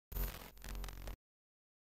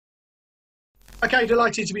Okay,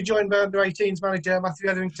 delighted to be joined by under-18s manager Matthew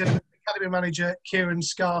Etherington and academy manager Kieran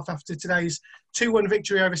Scarff after today's 2-1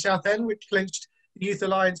 victory over Southend, which clinched the Youth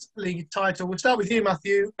Alliance League title. We'll start with you,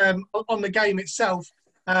 Matthew. On the game itself,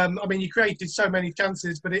 I mean, you created so many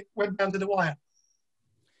chances, but it went down to the wire.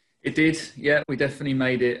 It did, yeah. We definitely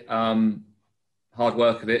made it hard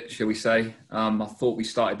work of it, shall we say. I thought we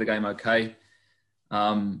started the game okay,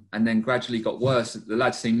 and then gradually got worse. The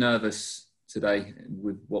lads seemed nervous today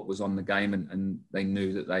with what was on the game, and they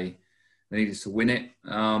knew that they needed to win it.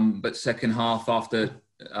 But second half, after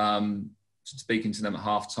speaking to them at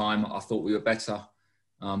half time, I thought we were better,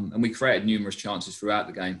 and we created numerous chances throughout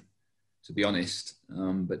the game, to be honest.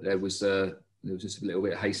 But there was just a little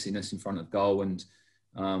bit of hastiness in front of goal and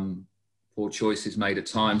poor choices made at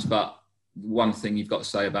times. But one thing you've got to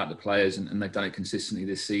say about the players, and they've done it consistently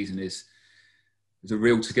this season, is there's a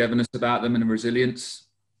real togetherness about them and a resilience.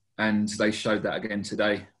 And they showed that again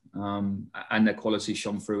today. And their quality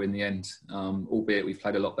shone through in the end. Albeit we've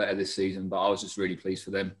played a lot better this season, but I was just really pleased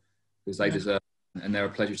for them because they deserve it, and they're a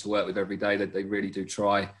pleasure to work with every day. They really do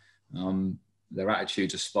try. Their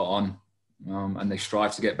attitudes are spot on, and they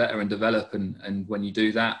strive to get better and develop. And when you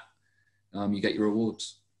do that, you get your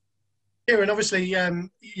rewards. Kieran, obviously,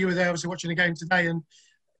 you were there obviously watching the game today, and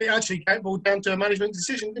it actually came all down to a management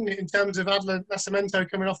decision, didn't it, in terms of Adler Nascimento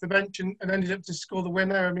coming off the bench and ended up to score the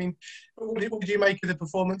winner. I mean, what did you make of the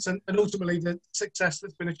performance and ultimately the success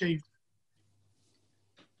that's been achieved?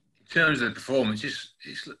 In terms of the performance,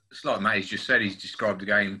 it's like Matty's just said. He's described the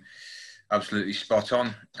game absolutely spot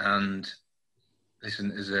on. And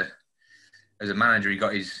listen, as a manager, he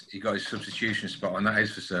got his substitution spot on. That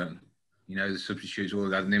is for certain. You know, the substitutes all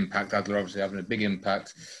had an impact. Adler obviously having a big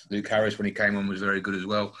impact. Luke Harris, when he came on, was very good as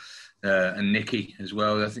well. And Nicky as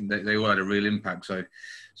well. I think they all had a real impact. So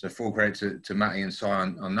full credit to Matty and Si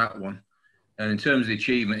on that one. And in terms of the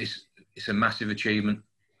achievement, it's a massive achievement.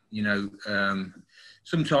 You know,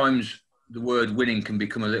 sometimes the word winning can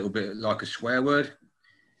become a little bit like a swear word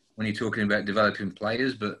when you're talking about developing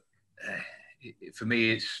players. But for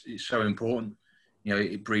me, it's so important. You know,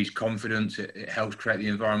 it breeds confidence. It helps create the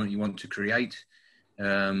environment you want to create.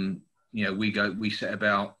 You know, we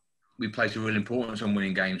place a real importance on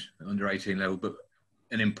winning games at under 18 level, but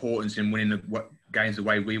an importance in winning the games the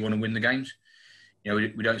way we want to win the games. You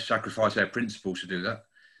know, we don't sacrifice our principles to do that.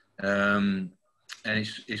 And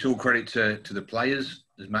it's all credit to the players.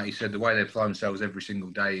 As Matty said, the way they apply themselves every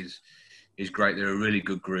single day is great. They're a really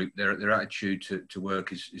good group. Their attitude to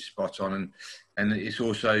work is spot on, and it's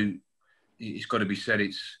also, it's got to be said,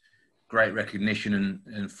 it's great recognition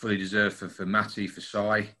and fully deserved for Matty, for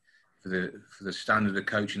Si, for the standard of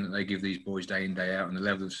coaching that they give these boys day in, day out, and the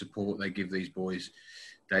level of support they give these boys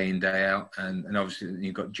day in, day out. And obviously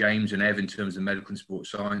you've got James and Ev in terms of medical and sports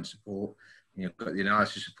science support. You've got the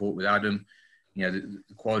analysis support with Adam. You know,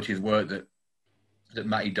 the quality of work that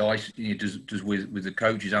Matty Dice does with the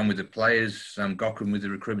coaches and with the players. Sam Gockram with the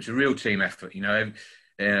recruitment. It's a real team effort. You know,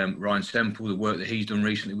 Ryan Semple, the work that he's done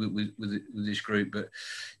recently with this group. But,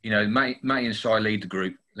 you know, Matty and Si lead the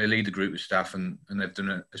group. They lead the group of staff, and they've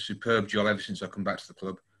done a superb job ever since I come back to the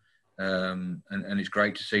club. And it's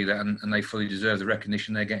great to see that, and they fully deserve the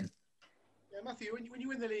recognition they're getting. Yeah, Matthew, when you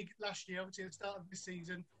win the league last year, obviously at the start of this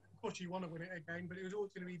season, of course you want to win it again, but it was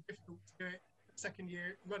always going to be difficult to do it second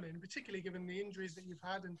year running, particularly given the injuries that you've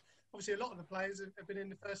had, and obviously a lot of the players have been in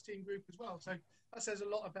the first team group as well. So that says a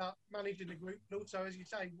lot about managing the group, but also, as you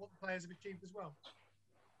say, what the players have achieved as well.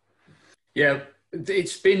 Yeah,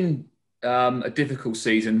 it's been a difficult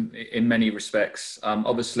season in many respects.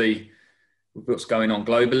 Obviously, with what's going on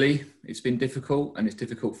globally, it's been difficult, and it's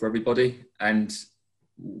difficult for everybody. And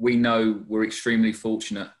we know we're extremely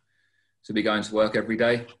fortunate to be going to work every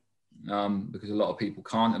day. Because a lot of people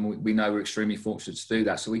can't, and we know we're extremely fortunate to do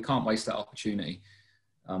that. So we can't waste that opportunity,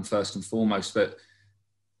 first and foremost. But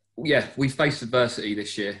yeah, we've faced adversity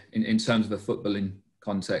this year in terms of a footballing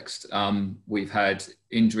context. We've had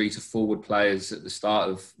injury to forward players at the start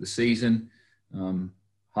of the season.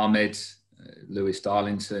 Hamed, Lewis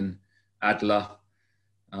Darlington, Adler.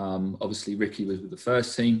 Obviously, Ricky was with the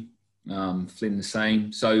first team. Flynn the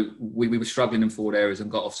same. So we were struggling in forward areas and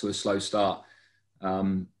got off to a slow start.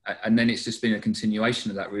 And then it's just been a continuation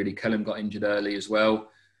of that, really. Kellum got injured early as well.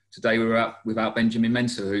 Today we were out without Benjamin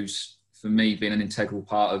Mensah, who's, for me, been an integral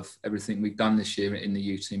part of everything we've done this year in the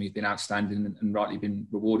youth team. He's been outstanding and rightly been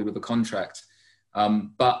rewarded with a contract.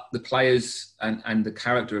 But the players and the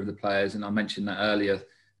character of the players, and I mentioned that earlier,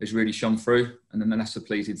 has really shone through. And then that's a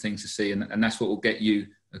pleasing thing to see. And that's what will get you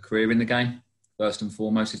a career in the game, first and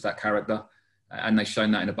foremost, is that character. And they've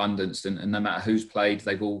shown that in abundance. And no matter who's played,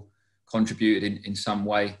 they've all contributed in some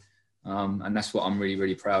way. And that's what I'm really,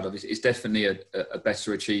 really proud of. It's definitely a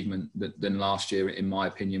better achievement than last year, in my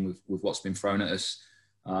opinion, with what's been thrown at us.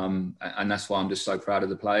 And that's why I'm just so proud of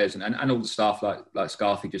the players and all the staff, like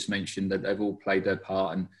Scarff just mentioned, that they've all played their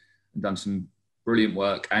part and done some brilliant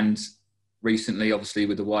work. And recently, obviously,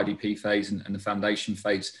 with the YDP phase and the foundation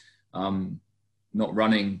phase not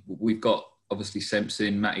running, we've got obviously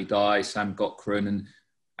Sempson, Matty Dye, Sam Gokran, and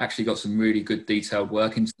actually got some really good detailed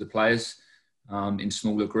work into the players in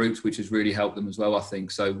smaller groups, which has really helped them as well, I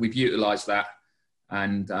think. So we've utilised that,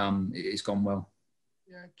 and it's gone well.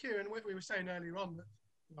 Yeah, Kieran, we were saying earlier on that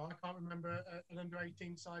I can't remember an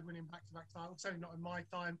under-18 side winning back-to-back titles, certainly not in my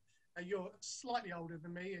time. You're slightly older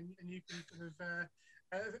than me, and you can sort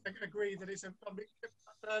of agree that it's a bit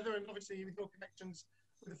further, and obviously with your connections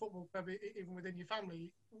with the football club, even within your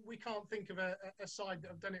family, we can't think of a side that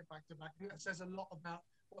have done it back-to-back, and that says a lot about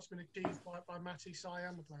what's been achieved by Matty, Si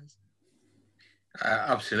and the players.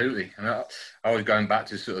 Absolutely. And I was going back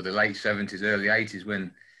to sort of the late 70s, early 80s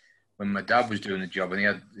when my dad was doing the job, and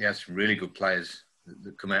he had some really good players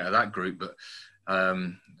that come out of that group, but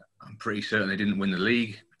I'm pretty certain they didn't win the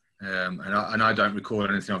league. And I don't recall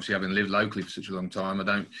anything, obviously having lived locally for such a long time,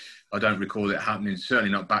 I don't recall it happening,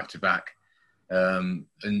 certainly not back to back. And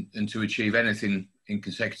to achieve anything in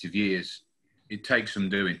consecutive years, it takes some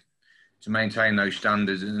doing to maintain those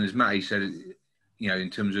standards. And as Matty said, you know, in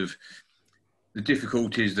terms of the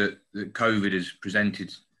difficulties that COVID has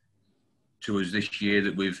presented to us this year,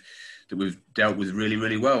 that we've dealt with really,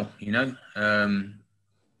 really well. You know,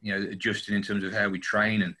 adjusting in terms of how we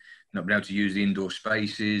train and not being able to use the indoor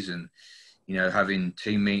spaces, and having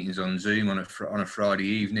team meetings on Zoom on a Friday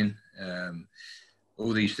evening.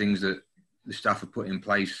 All these things that the staff have put in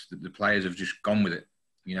place, that the players have just gone with it.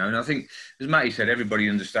 You know, and I think, as Matty said, everybody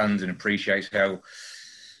understands and appreciates how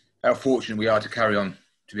fortunate we are to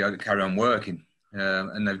be able to carry on working,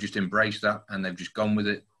 and they've just embraced that and they've just gone with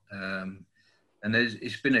it. And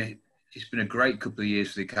it's been a great couple of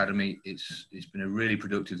years for the academy. It's been a really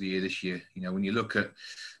productive year this year. You know, when you look at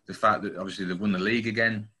the fact that obviously they've won the league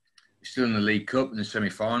again, we're still in the League Cup in the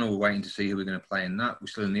semi-final. We're waiting to see who we're going to play in that. We're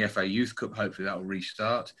still in the FA Youth Cup. Hopefully that will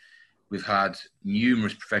restart. We've had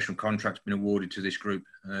numerous professional contracts been awarded to this group.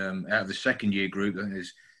 Out of the second year group, I think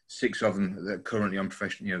there's 6 of them that are currently on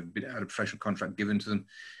professional, had a professional contract given to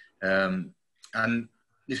them. And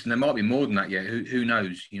listen, there might be more than that yet. Who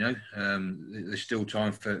knows? There's still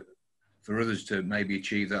time for others to maybe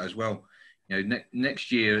achieve that as well.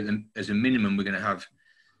 Next year, as a minimum, we're going to have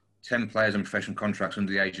 10 players on professional contracts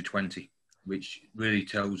under the age of 20, which really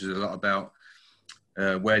tells us a lot about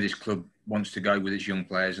where this club wants to go with its young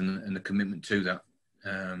players and the commitment to that.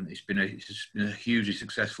 It's been a hugely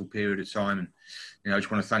successful period of time, and I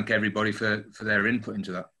just want to thank everybody for their input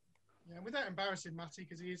into that. Yeah, without embarrassing Matty,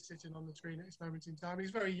 because he is sitting on the screen at this moment in time,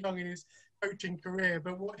 he's very young in his coaching career,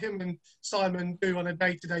 but what him and Simon do on a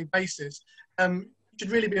day-to-day basis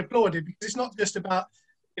should really be applauded, because it's not just about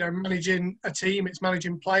managing a team, it's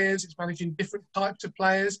managing players, it's managing different types of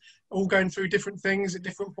players, all going through different things at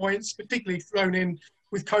different points, particularly thrown in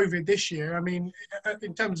with COVID this year. I mean,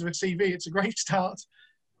 in terms of a CV, it's a great start.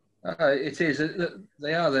 It is.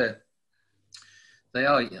 They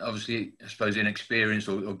are obviously, I suppose, inexperienced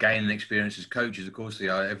or gaining experience as coaches. Of course they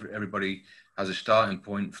are. Everybody has a starting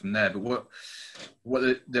point from there. But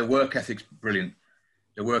their work ethic's brilliant.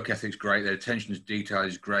 Their work ethic's great. Their attention to detail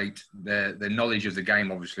is great. Their knowledge of the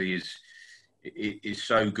game obviously is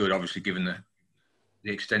so good. Obviously, given the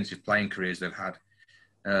extensive playing careers they've had,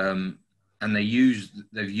 and they've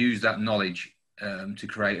used that knowledge to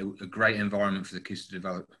create a great environment for the kids to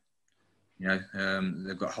develop.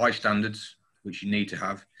 They've got high standards, which you need to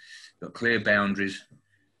have. They've got clear boundaries,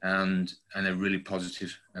 and they're really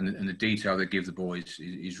positive. And the detail they give the boys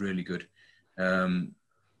is really good.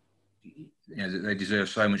 They deserve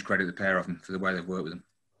so much credit, the pair of them, for the way they've worked with them.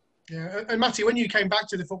 Yeah, and Matty, when you came back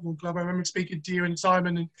to the football club, I remember speaking to you and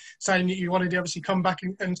Simon and saying that you wanted to obviously come back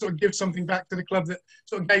and sort of give something back to the club that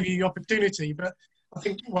sort of gave you the opportunity. But I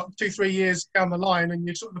think, 2-3 years down the line, and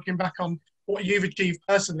you're sort of looking back on what you've achieved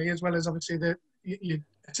personally, as well as obviously your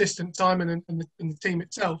assistant Simon and the team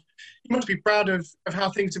itself, you must be proud of how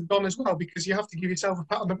things have gone as well, because you have to give yourself a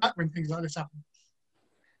pat on the back when things like this happen.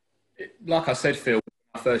 Like I said, Phil, when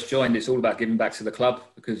I first joined, it's all about giving back to the club,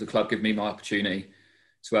 because the club gave me my opportunity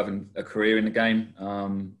to have a career in the game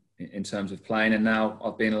in terms of playing, and now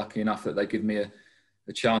I've been lucky enough that they give me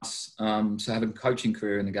a chance to have a coaching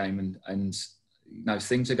career in the game, and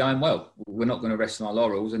things are going well. We're not going to rest on our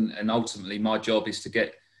laurels, and ultimately my job is to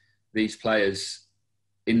get these players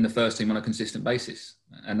in the first team on a consistent basis,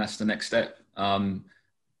 and that's the next step.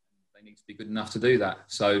 They need to be good enough to do that.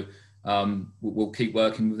 So we'll keep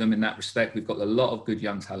working with them in that respect. We've got a lot of good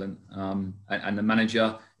young talent, and the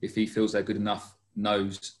manager, if he feels they're good enough,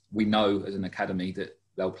 we know as an academy that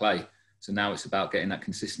they'll play. So now it's about getting that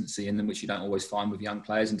consistency in them, which you don't always find with young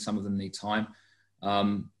players, and some of them need time.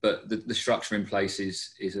 But the structure in place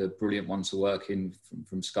is a brilliant one to work in,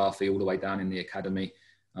 from Scarff all the way down in the academy.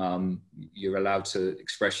 You're allowed to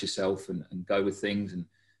express yourself and go with things and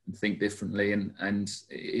think differently, and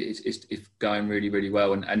it's going really, really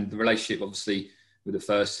well. And the relationship, obviously, with the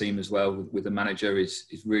first team as well, with the manager is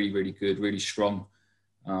really, really good, really strong.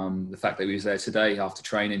 The fact that he was there today after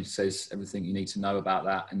training says everything you need to know about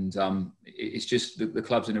that. And it's just the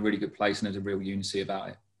club's in a really good place, and there's a real unity about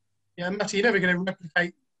it. Yeah, Matty, you're never going to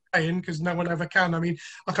replicate playing, because no one ever can. I mean,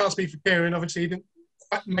 I can't speak for Kieran. Obviously, he didn't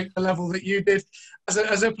quite make the level that you did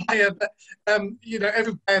as a player. But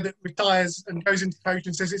every player that retires and goes into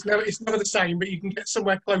coaching says it's never the same, but you can get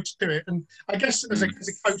somewhere close to it. And I guess as a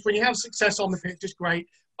coach, when you have success on the pitch, it's great.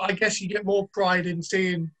 But I guess you get more pride in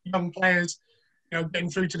seeing young players, getting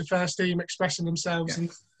through to the first team, expressing themselves. Yeah.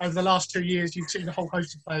 And over the last 2 years, you've seen a whole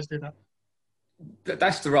host of players do that.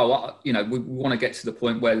 That's the role. We want to get to the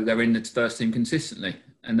point where they're in the first team consistently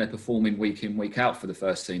and they're performing week in, week out for the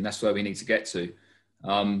first team. That's where we need to get to.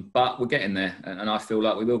 But we're getting there, and I feel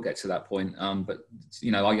like we will get to that point. But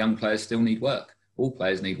our young players still need work. All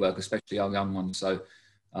players need work, especially our young ones. So,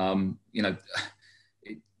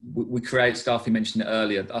 we create stuff. You mentioned it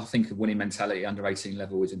earlier. I think a winning mentality under 18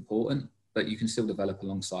 level is important, but you can still develop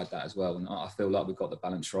alongside that as well. And I feel like we've got the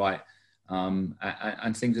balance right.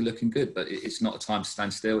 And things are looking good, but it's not a time to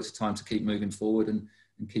stand still. It's a time to keep moving forward and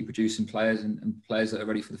keep producing players and players that are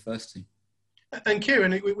ready for the first team. And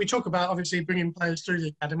Kieran, we talk about obviously bringing players through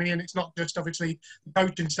the academy, and it's not just obviously the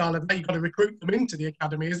coaching style of you've got to recruit them into the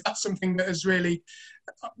academy. Is that something that has really,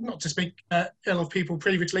 not to speak ill of people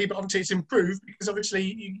previously, but obviously it's improved because obviously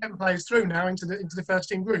you get players through now into the first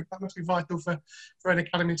team group. That must be vital for an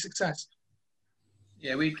academy success.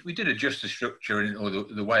 Yeah, we did adjust the structure or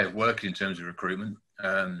the way of working in terms of recruitment.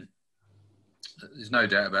 There's no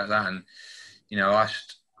doubt about that. And, I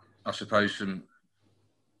asked, I suppose,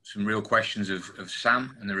 some real questions of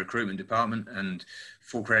Sam and the recruitment department, and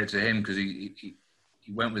full credit to him because he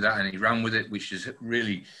went with that and he ran with it, which is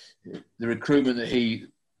really the recruitment that he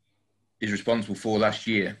is responsible for last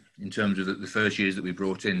year in terms of the first years that we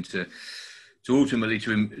brought in to ultimately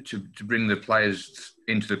to bring the players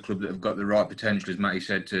into the club that have got the right potential, as Matty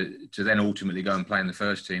said, to then ultimately go and play in the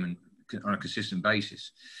first team and on a consistent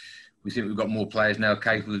basis. We think we've got more players now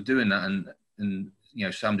capable of doing that, and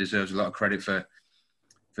Sam deserves a lot of credit for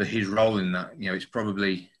his role in that. It's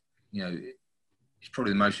probably the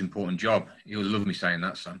most important job. You'll love me saying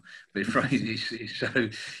that, Sam, but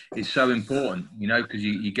it's so important, because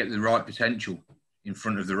you get the right potential in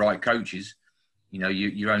front of the right coaches.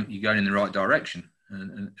 You're going in the right direction,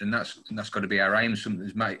 and that's got to be our aim. Something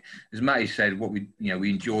as Matty said, what we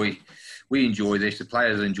enjoy this. The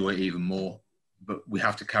players will enjoy it even more, but we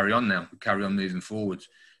have to carry on now. We carry on moving forwards,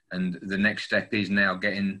 and the next step is now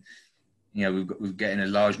getting. We're getting a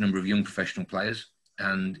large number of young professional players,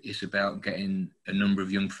 and it's about getting a number of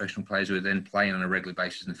young professional players who are then playing on a regular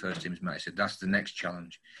basis in the first team, as Matty said. That's the next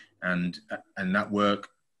challenge, and that work's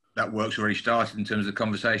already started in terms of the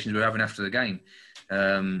conversations we're having after the game.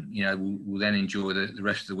 We'll then enjoy the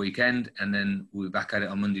rest of the weekend, and then we'll be back at it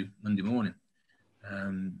on Monday morning.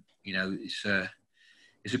 It's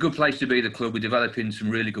a good place to be, the club. We're developing some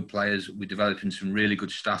really good players. We're developing some really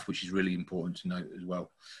good staff, which is really important to note as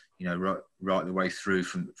well. Right the way through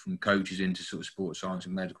from coaches into sort of sports science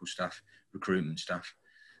and medical staff, recruitment staff.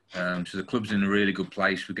 So the club's in a really good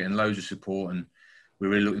place. We're getting loads of support, and we're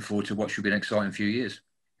really looking forward to what should be an exciting few years.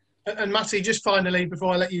 And Matty, just finally,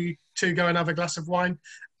 before I let you two go and have a glass of wine,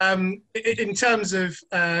 in terms of,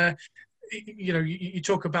 you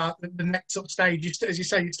talk about the next sort of stage. As you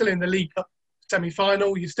say, you're still in the League Cup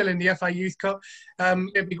semi-final. You're still in the FA Youth Cup.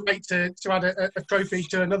 It'd be great to add a trophy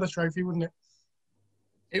to another trophy, wouldn't it?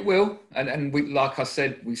 It will, and we, like I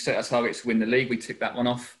said, we set a target to win the league. We ticked that one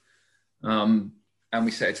off, and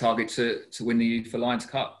we set a target to win the Youth Alliance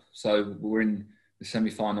Cup. So we're in the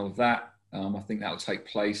semi-final of that. I think that will take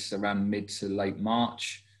place around mid to late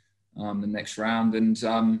March, the next round, and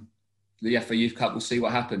the FA Youth Cup. We'll see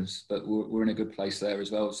what happens, but we're in a good place there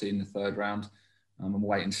as well. We'll see in the third round, and we'll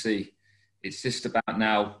wait and see. It's just about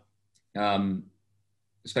now,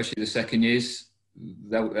 especially the second years,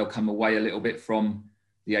 they'll come away a little bit from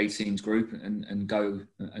the 18s group and go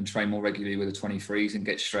and train more regularly with the 23s and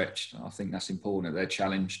get stretched. I think that's important that they're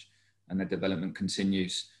challenged and their development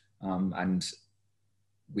continues. And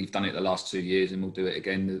we've done it the last 2 years, and we'll do it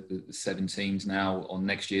again. The 17s now on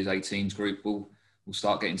next year's 18s group will we'll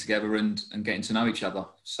start getting together and getting to know each other.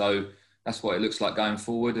 So that's what it looks like going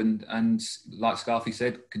forward. And like Scarffy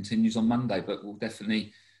said, continues on Monday, but we'll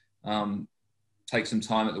definitely take some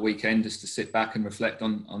time at the weekend just to sit back and reflect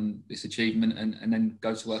on this achievement and then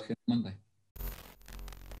go to work on Monday.